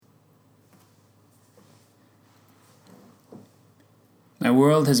My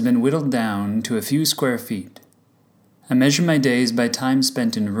world has been whittled down to a few square feet. I measure my days by time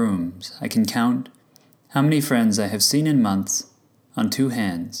spent in rooms. I can count how many friends I have seen in months on 2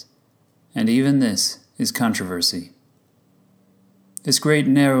 hands, and even this is controversy. This great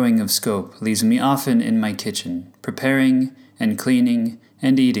narrowing of scope leaves me often in my kitchen, preparing and cleaning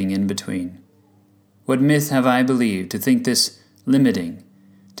and eating in between. What myth have I believed to think this limiting,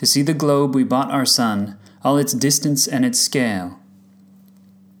 to see the globe we bought our sun, all its distance and its scale,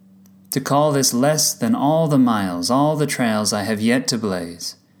 to call this less than all the miles, all the trails I have yet to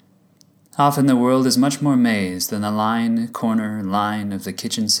blaze? Often the world is much more maze than the corner line of the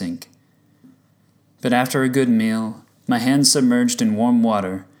kitchen sink. But after a good meal, my hands submerged in warm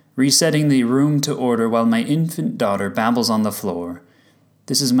water, resetting the room to order while my infant daughter babbles on the floor,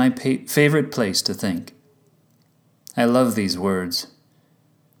 this is my favorite place to think. I love these words.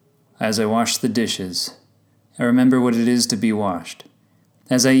 As I wash the dishes, I remember what it is to be washed.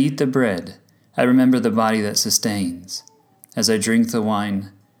 As I eat the bread, I remember the body that sustains. As I drink the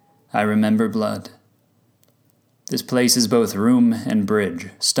wine, I remember blood. This place is both room and bridge,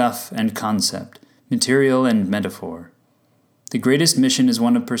 stuff and concept, material and metaphor. The greatest mission is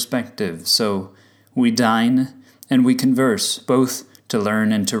one of perspective, so we dine and we converse, both to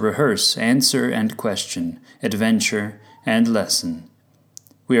learn and to rehearse, answer and question, adventure and lesson.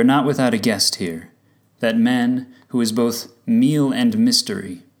 We are not without a guest here. That man who is both meal and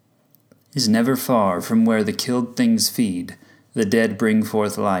mystery is never far from where the killed things feed, the dead bring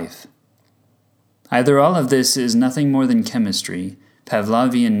forth life. Either all of this is nothing more than chemistry,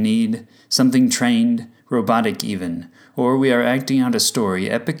 Pavlovian need, something trained, robotic even, or we are acting out a story,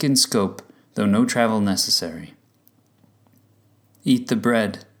 epic in scope, though no travel necessary. Eat the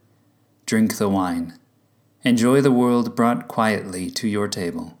bread, drink the wine. Enjoy the world brought quietly to your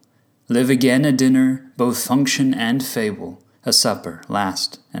table. Live again a dinner, both function and fable, a supper,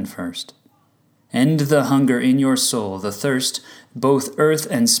 last and first. End the hunger in your soul, the thirst both earth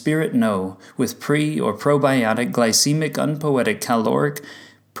and spirit know, with pre- or probiotic, glycemic, unpoetic, caloric,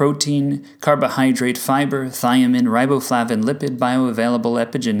 protein, carbohydrate, fiber, thiamine, riboflavin, lipid, bioavailable,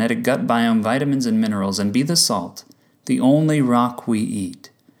 epigenetic, gut biome, vitamins and minerals, and be the salt, the only rock we eat.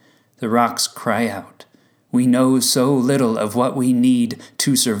 The rocks cry out. We know so little of what we need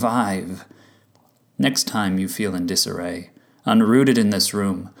to survive. Next time you feel in disarray, unrooted in this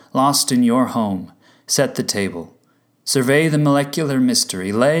room, lost in your home, set the table. Survey the molecular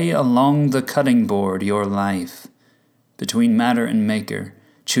mystery. Lay along the cutting board your life. Between matter and maker,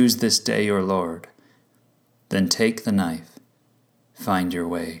 choose this day your Lord. Then take the knife. Find your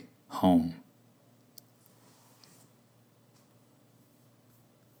way home.